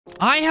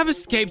I have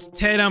escaped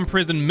Teardown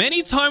prison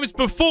many times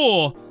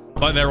before,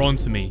 but they're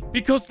onto me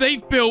because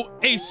they've built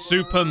a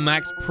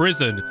SUPERMAX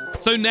prison.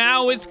 So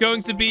now it's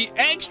going to be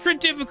extra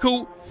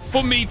difficult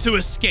for me to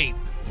escape.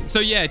 So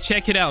yeah,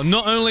 check it out.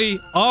 Not only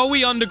are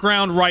we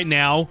underground right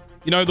now,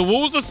 you know, the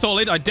walls are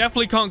solid. I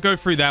definitely can't go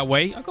through that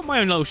way. I got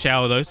my own little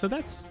shower though, so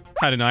that's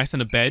kind of nice,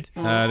 and a bed.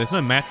 There's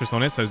no mattress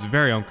on it, so it's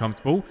very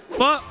uncomfortable.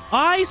 But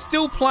I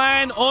still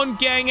plan on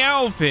getting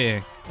out of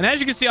here. And as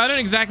you can see, I don't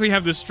exactly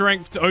have the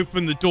strength to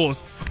open the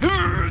doors.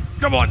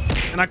 Come on.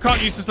 And I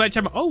can't use the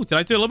sledgehammer. Oh, did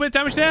I do a little bit of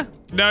damage there?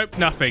 Nope,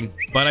 nothing.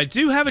 But I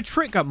do have a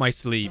trick up my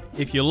sleeve.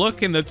 If you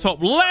look in the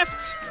top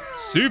left,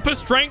 super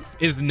strength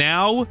is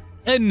now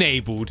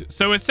enabled.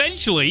 So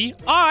essentially,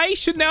 I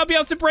should now be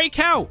able to break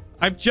out.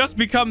 I've just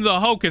become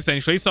the Hulk,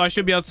 essentially, so I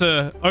should be able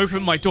to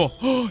open my door.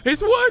 Oh,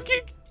 it's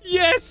working.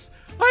 Yes.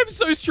 I'm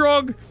so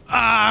strong.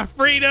 Ah,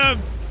 freedom.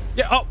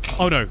 Yeah.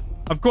 Oh no.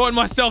 I've gotten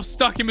myself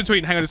stuck in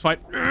between. Hang on, it's fine.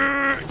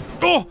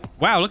 Oh,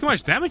 wow. Look how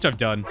much damage I've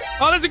done.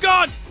 Oh, there's a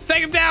guard.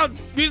 Take him down.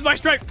 Use my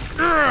strength.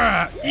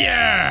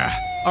 Yeah.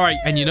 All right.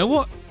 And you know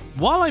what?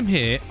 While I'm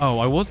here,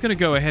 I was going to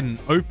go ahead and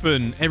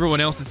open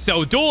everyone else's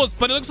cell doors,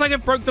 but it looks like I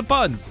broke the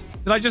buttons.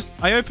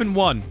 I opened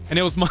one and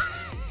it was my...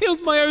 It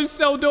was my own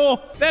cell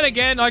door. Then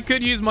again, I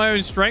could use my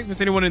own strength.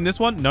 Is anyone in this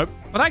one? Nope.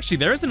 But actually,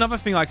 there is another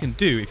thing I can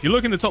do. If you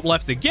look in the top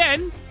left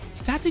again,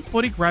 static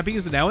body grabbing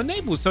is now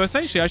enabled. So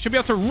essentially, I should be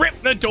able to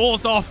rip the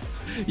doors off.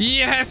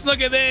 Yes,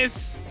 look at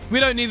this. We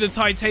don't need the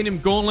titanium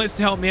gauntlets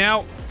to help me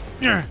out.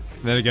 Then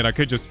again, I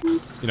could just, you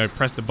know,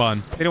 press the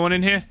button. Anyone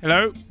in here?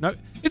 Hello? No.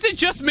 Is it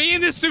just me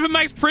in this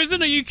SUPERMAX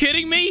prison? Are you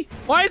kidding me?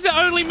 Why is it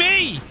only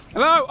me?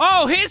 Hello?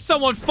 Oh, here's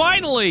someone,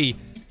 finally.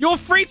 You're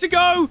free to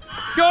go.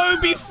 Go,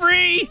 be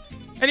free.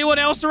 Anyone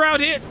else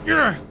around here?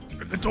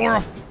 Rip the door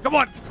off. Come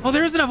on. Oh,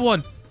 there is another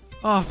one.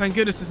 Oh, thank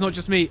goodness it's not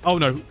just me. Oh,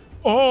 no.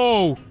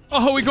 Oh,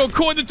 we got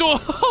caught in the door.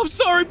 Oh, I'm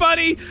sorry,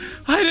 buddy.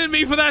 I didn't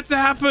mean for that to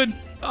happen.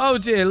 Oh,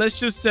 dear. Let's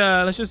just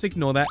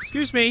ignore that.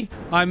 Excuse me.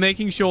 I'm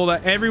making sure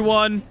that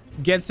everyone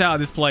gets out of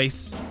this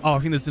place. Oh, I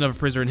think there's another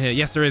prisoner in here.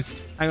 Yes, there is.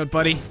 Hang on,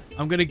 buddy.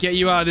 I'm going to get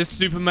you out of this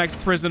SUPERMAX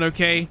prison,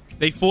 okay?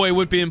 They thought it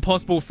would be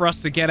impossible for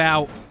us to get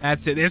out.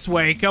 That's it. This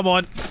way. Come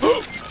on.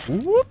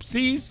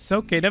 Whoopsies.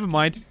 Okay, never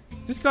mind.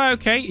 Is this guy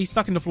okay? He's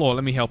stuck in the floor.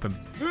 Let me help him.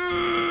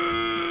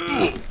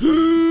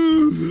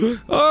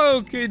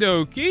 Okie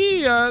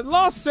dokie.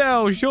 Lost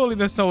cell. Surely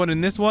there's someone in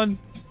this one.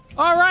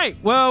 All right.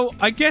 Well,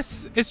 I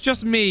guess it's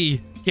just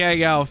me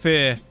getting out of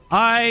here.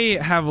 I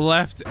have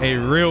left a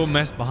real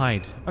mess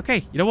behind.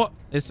 Okay, you know what?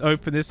 Let's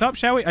open this up,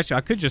 shall we? Actually,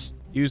 I could just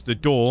use the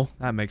door.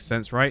 That makes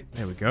sense, right?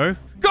 There we go.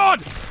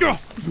 God!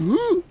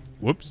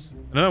 Whoops.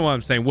 I don't know why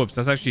I'm saying whoops.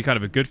 That's actually kind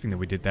of a good thing that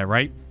we did there,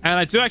 right? And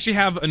I do actually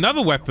have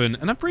another weapon,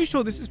 and I'm pretty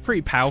sure this is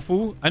pretty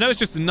powerful. I know it's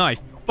just a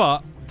knife,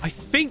 but I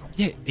think,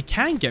 yeah, it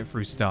can get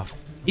through stuff.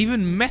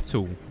 Even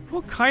metal.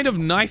 What kind of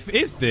knife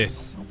is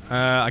this?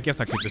 I guess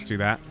I could just do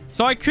that.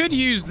 So I could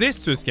use this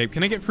to escape.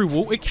 Can I get through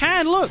wall? It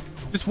can, look.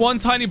 Just one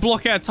tiny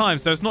block at a time,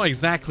 so it's not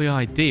exactly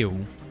ideal.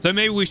 So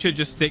maybe we should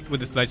just stick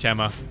with the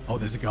sledgehammer. Oh,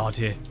 there's a guard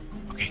here.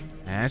 Okay.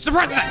 And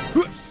suppress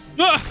that!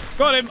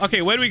 Got him.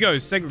 Okay, where do we go?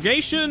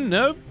 Segregation?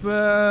 Nope.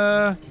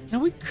 Now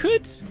we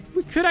could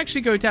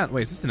actually go down.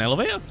 Wait, is this an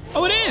elevator?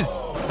 Oh, it is.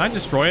 Can I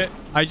destroy it?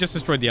 I just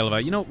destroyed the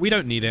elevator. You know, we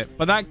don't need it,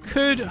 but that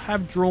could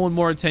have drawn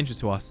more attention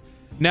to us.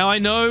 Now, I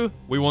know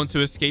we want to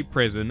escape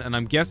prison, and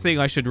I'm guessing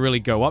I should really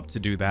go up to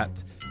do that.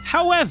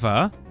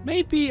 However,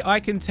 maybe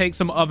I can take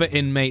some other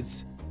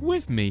inmates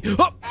with me.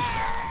 Oh!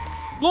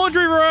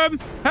 Laundry room.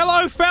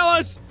 Hello,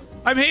 fellas.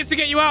 I'm here to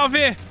get you out of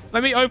here.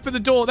 Let me open the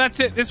door. That's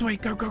it. This way.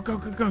 Go, go, go,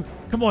 go, go.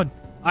 Come on.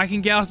 I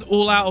can get us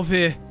all out of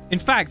here. In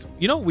fact,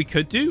 you know what we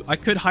could do? I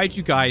could hide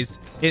you guys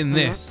in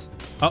this.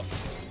 Oh,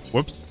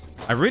 whoops.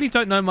 I really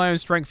don't know my own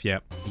strength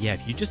yet. Yeah,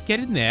 if you just get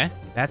in there,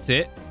 that's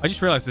it. I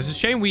just realized it's a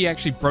shame we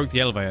actually broke the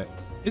elevator.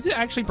 Is it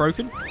actually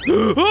broken?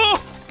 Oh,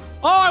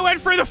 I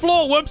went through the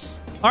floor. Whoops.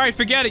 All right,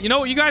 forget it. You know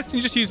what? You guys can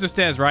just use the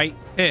stairs, right?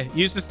 Here,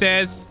 use the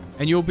stairs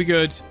and you'll be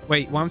good.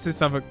 Wait, why was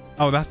this other...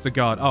 Oh, that's the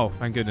guard. Oh,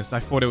 thank goodness.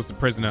 I thought it was the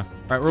prisoner.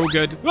 All right, we're all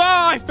good. Oh,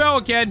 I fell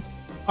again.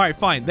 All right,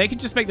 fine. They can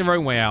just make their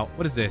own way out.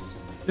 What is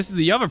this? This is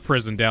the other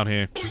prison down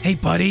here. Hey,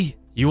 buddy.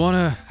 You want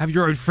to have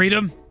your own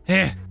freedom?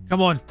 Here,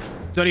 come on.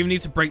 Don't even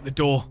need to break the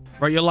door.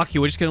 Right, you're lucky.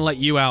 We're just going to let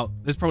you out.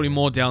 There's probably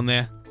more down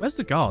there. Where's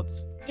the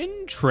guards?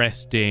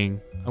 Interesting.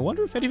 I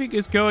wonder if anything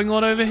is going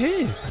on over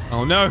here.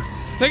 Oh, no.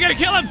 They're going to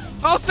kill him.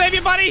 I'll save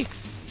you, buddy.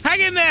 Hang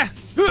in there.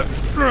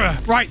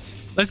 Right.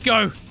 Let's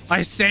go.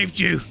 I saved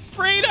you.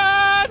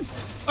 Freedom!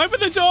 Open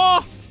the door.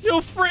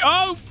 You're free.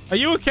 Oh, are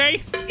you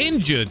okay?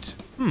 Injured.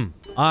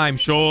 I'm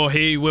sure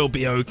he will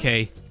be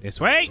okay.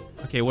 This way.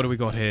 Okay, what do we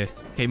got here?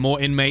 Okay,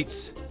 more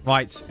inmates.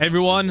 Right.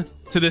 Everyone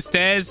to the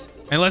stairs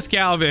and let's get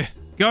out of here.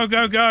 Go,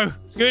 go, go.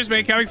 Excuse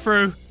me, coming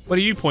through. What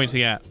are you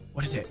pointing at?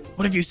 What is it?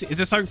 What have you seen? Is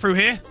there something through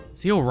here?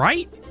 Is he all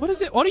right? What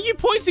is it? What are you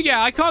pointing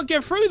at? I can't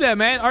get through there,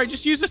 man. All right,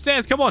 just use the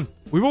stairs. Come on.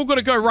 We've all got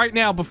to go right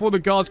now before the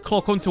guards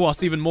clock onto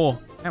us even more.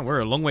 Man,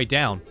 we're a long way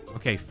down.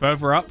 Okay,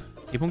 further up.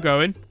 Keep on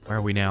going. Where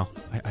are we now?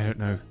 I don't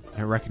know. I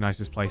don't recognize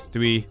this place. Do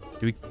we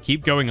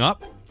keep going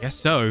up? Guess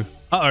so.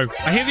 Uh-oh.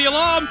 I hear the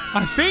alarm.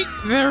 I think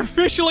they're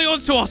officially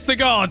onto us, the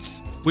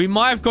guards. We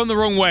might have gone the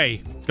wrong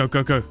way. Go,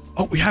 go, go.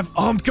 Oh, we have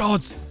armed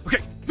guards.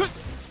 Okay.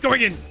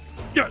 Going in.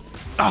 Yeah.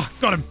 Ah,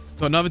 got him.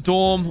 Got another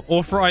dorm.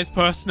 Authorized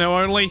personnel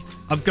only.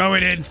 I'm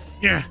going in.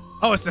 Yeah.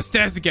 Oh, it's the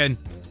stairs again.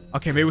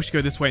 Okay, maybe we should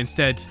go this way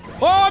instead.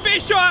 Oh, I'm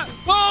being shot.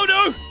 Oh,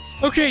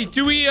 no. Okay,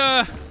 do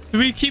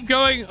we keep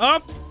going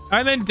up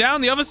and then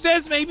down the other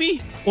stairs,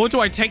 maybe? Or do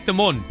I take them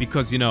on?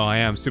 Because, you know, I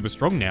am super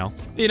strong now.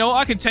 You know,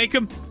 I can take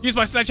them. Use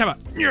my sledgehammer.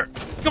 Yeah.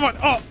 Come on.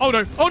 Oh,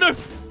 no. Oh, no.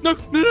 No,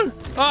 no, no.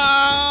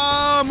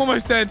 Ah, I'm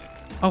almost dead.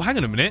 Oh, hang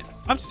on a minute.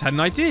 I've just had an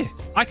idea.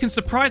 I can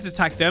surprise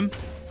attack them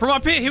from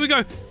up here. Here we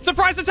go.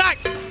 Surprise attack.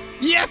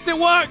 Yes, it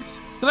worked.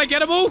 Did I get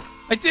them all?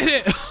 I did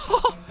it.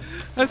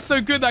 That's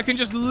so good that I can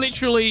just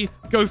literally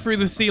go through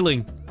the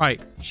ceiling. All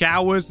right.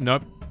 Showers.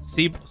 Nope.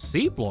 C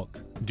block.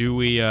 Do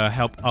we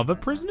help other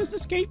prisoners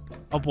escape?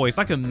 Oh, boy. It's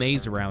like a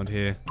maze around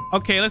here.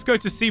 Okay, let's go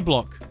to C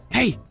block.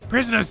 Hey,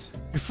 prisoners.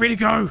 You're free to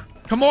go.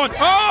 Come on.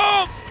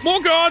 Oh,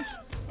 more guards.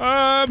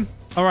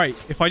 All right.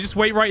 If I just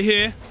wait right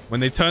here, when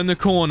they turn the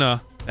corner,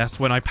 that's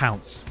when I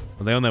pounce.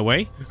 Are they on their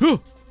way?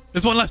 Ooh,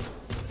 there's one left.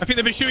 I think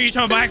they've been shooting each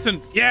other by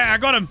accident. Yeah, I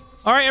got him.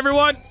 All right,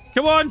 everyone.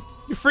 Come on.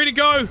 You're free to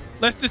go.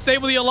 Let's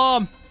disable the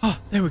alarm. Oh,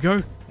 there we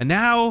go. And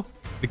now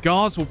the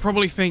guards will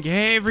probably think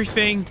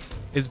everything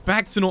is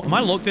back to normal. Am I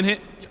locked in here?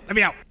 Let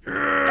me out.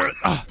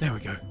 Oh, there we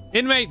go.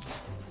 Inmates,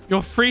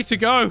 you're free to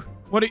go.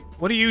 What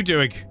are you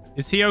doing?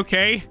 Is he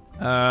okay?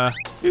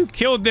 Who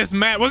killed this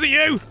man? Was it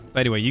you?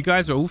 But anyway, you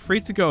guys are all free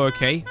to go,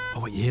 okay?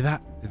 Oh, wait, you hear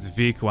that? There's a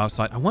vehicle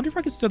outside. I wonder if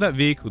I can steal that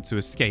vehicle to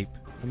escape.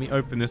 Let me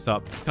open this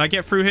up. Can I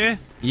get through here?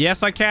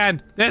 Yes, I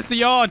can. There's the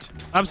yard.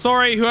 I'm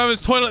sorry,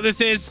 whoever's toilet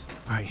this is.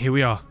 All right, here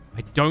we are.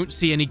 I don't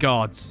see any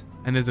guards.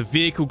 And there's a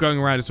vehicle going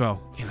around as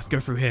well. Okay, let's go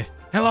through here.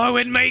 Hello,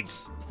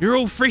 inmates. You're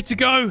all free to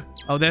go.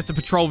 Oh, there's the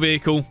patrol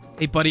vehicle.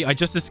 Hey, buddy, I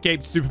just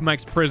escaped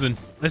SUPERMAX prison.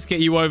 Let's get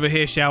you over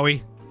here, shall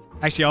we?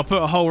 Actually, I'll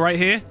put a hole right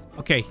here.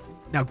 Okay,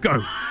 now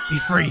go. Be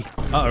free.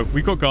 Uh-oh,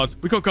 we got guards.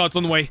 We got guards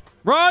on the way.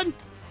 Run!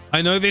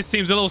 I know this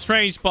seems a little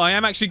strange, but I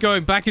am actually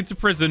going back into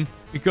prison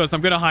because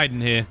I'm going to hide in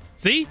here.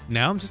 See?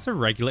 Now I'm just a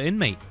regular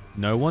inmate.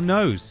 No one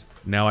knows.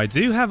 Now, I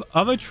do have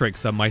other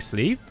tricks up my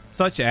sleeve,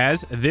 such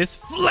as this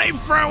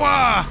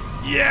flamethrower.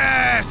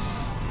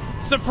 Yes!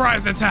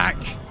 Surprise attack.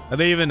 Are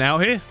they even out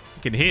here?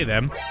 I can hear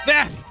them.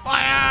 There!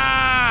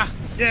 Fire!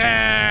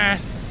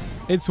 Yes!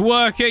 It's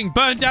working.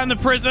 Burn down the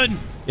prison.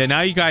 Yeah,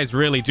 now you guys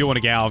really do want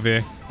to get out of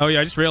here. Oh,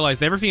 yeah, I just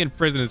realized everything in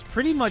prison is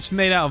pretty much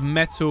made out of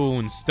metal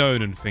and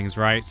stone and things,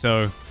 right?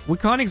 So we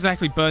can't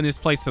exactly burn this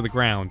place to the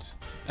ground.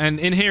 And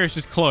in here, it's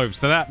just clothes,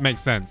 so that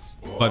makes sense.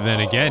 But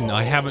then again,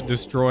 I haven't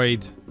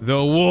destroyed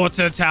the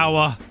water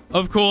tower.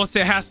 Of course,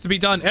 it has to be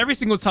done. Every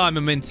single time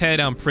I'm in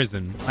Teardown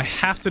prison, I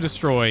have to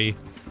destroy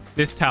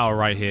this tower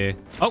right here.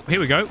 Oh, here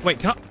we go. Wait,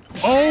 can I...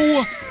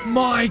 Oh,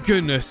 my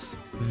goodness.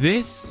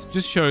 This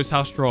just shows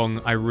how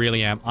strong I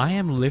really am. I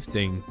am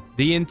lifting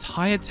the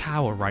entire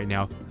tower right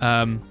now.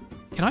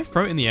 Can I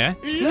throw it in the air?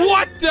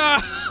 What the?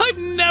 I've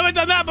never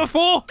done that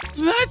before.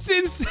 That's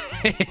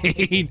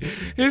insane.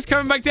 It's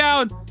coming back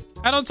down.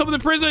 And on top of the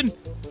prison.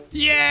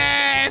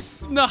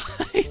 Yes.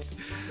 Nice.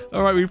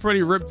 All right, we've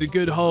probably ripped a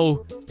good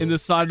hole in the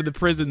side of the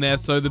prison there,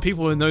 so the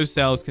people in those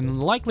cells can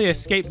likely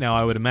escape now,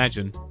 I would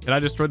imagine. Can I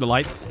destroy the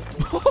lights?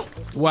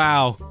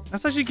 Wow.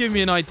 That's actually giving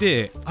me an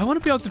idea. I want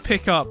to be able to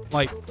pick up,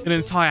 like, an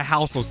entire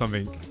house or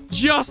something.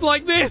 Just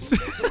like this.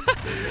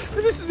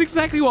 This is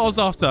exactly what I was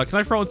after. Can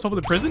I throw on top of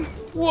the prison?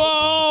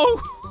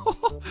 Whoa.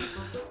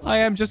 I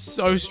am just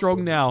so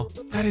strong now.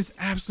 That is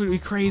absolutely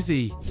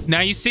crazy. Now,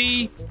 you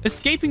see,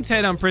 escaping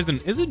Teardown prison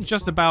isn't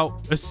just about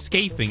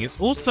escaping. It's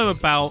also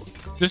about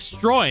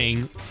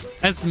destroying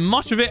as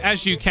much of it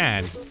as you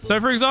can. So,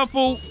 for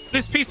example,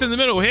 this piece in the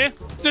middle here,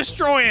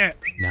 destroy it.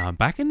 Now, I'm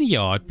back in the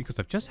yard because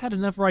I've just had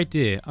another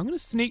idea. I'm going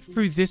to sneak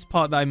through this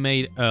part that I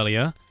made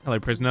earlier. Hello,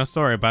 prisoner.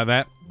 Sorry about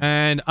that.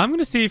 And I'm going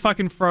to see if I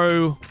can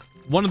throw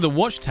one of the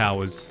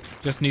watchtowers.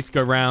 Just needs to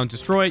go around,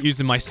 destroy it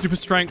using my super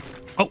strength.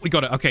 Oh, we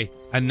got it. Okay.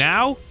 And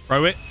now,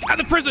 throw it at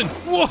the prison.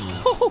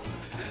 Whoa.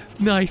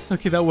 Nice.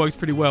 Okay, that works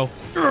pretty well.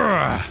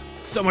 Ugh,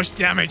 so much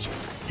damage.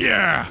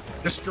 Yeah.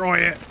 Destroy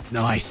it.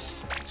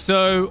 Nice.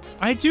 So,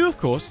 I do, of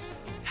course,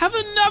 have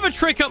another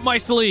trick up my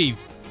sleeve.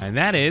 And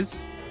that is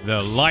the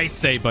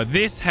lightsaber.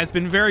 This has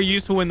been very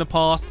useful in the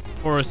past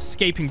for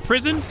escaping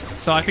prison.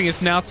 So, I think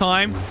it's now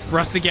time for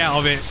us to get out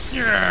of it.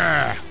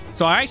 Yeah.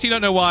 So, I actually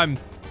don't know why I'm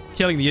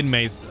killing the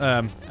inmates.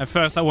 At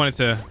first, I wanted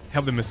to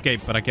help them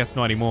escape, but I guess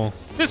not anymore.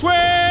 This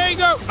way!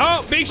 Go!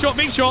 Oh, big shot,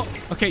 big shot.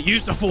 Okay,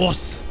 use the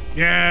force.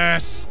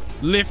 Yes!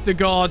 Lift the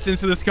guards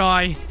into the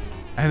sky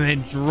and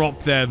then drop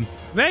them.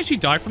 Did they actually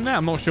die from that?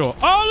 I'm not sure.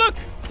 Oh, look!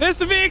 There's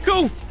the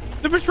vehicle!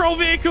 The patrol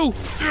vehicle!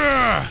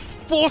 Ugh.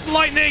 Force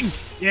lightning!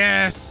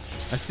 Yes!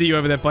 I see you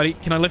over there, buddy.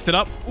 Can I lift it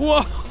up?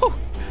 Whoa!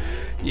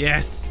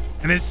 Yes!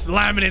 And then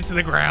slam it into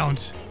the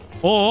ground.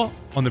 Or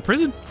on the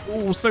prison.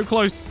 Oh, so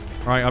close.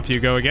 All right, up you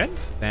go again.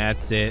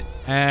 That's it.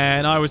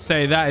 And I would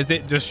say that is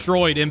it.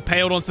 Destroyed,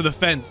 impaled onto the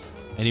fence.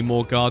 Any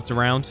more guards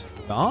around?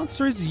 The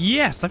answer is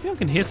yes. I think I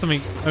can hear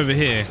something over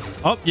here.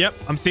 Oh, yep.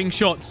 I'm seeing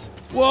shots.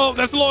 Whoa,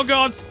 there's a lot of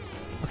guards.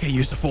 Okay,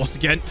 use the force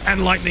again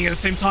and lightning at the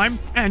same time.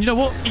 And you know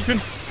what? You can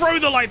throw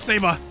the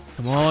lightsaber.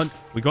 Come on.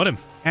 We got him.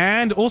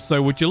 And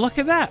also, would you look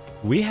at that?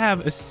 We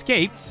have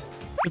escaped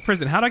the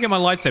prison. How do I get my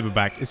lightsaber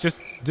back? It's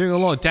just doing a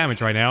lot of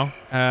damage right now.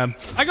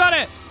 I got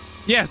it.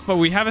 Yes, but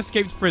we have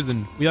escaped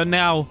prison. We are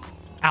now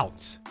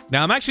out.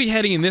 Now, I'm actually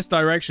heading in this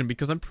direction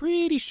because I'm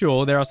pretty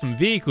sure there are some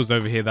vehicles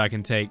over here that I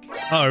can take.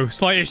 Uh-oh,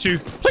 slight issue.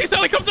 Please,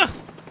 helicopter.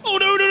 Oh,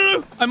 no, no, no,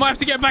 no. I might have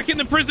to get back in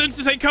the prison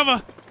to take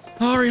cover.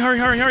 Hurry, hurry,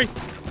 hurry, hurry.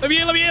 Let me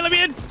in, let me in, let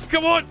me in.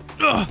 Come on.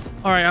 Ugh.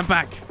 All right, I'm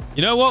back.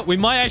 You know what? We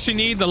might actually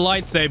need the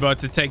lightsaber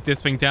to take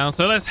this thing down.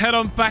 So let's head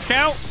on back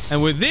out.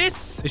 And with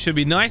this, it should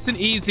be nice and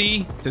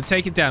easy to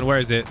take it down. Where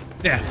is it?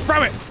 There.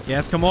 Throw it.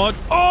 Yes, come on.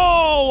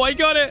 Oh, I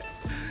got it.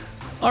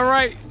 All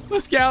right.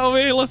 Let's get out of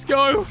here. Let's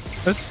go.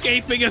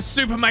 Escaping a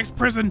SUPERMAX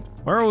prison.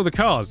 Where are all the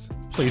cars?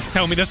 Please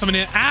tell me there's something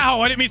in. Ow,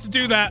 I didn't mean to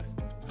do that.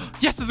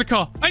 Yes, there's a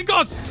car. And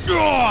guards.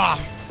 Ugh.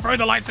 Throw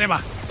the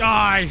lightsaber.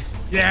 Die.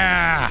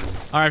 Yeah.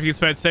 All right, if you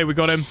expect to say we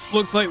got him.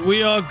 Looks like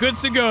we are good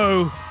to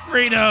go.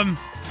 Freedom.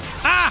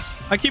 Ah!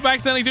 I keep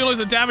accidentally doing loads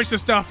of damage to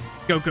stuff.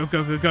 Go, go,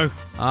 go, go, go.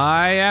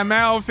 I am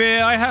out of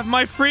here. I have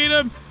my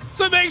freedom.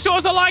 So make sure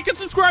to like and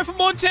subscribe for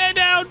more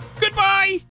Teardown. Goodbye.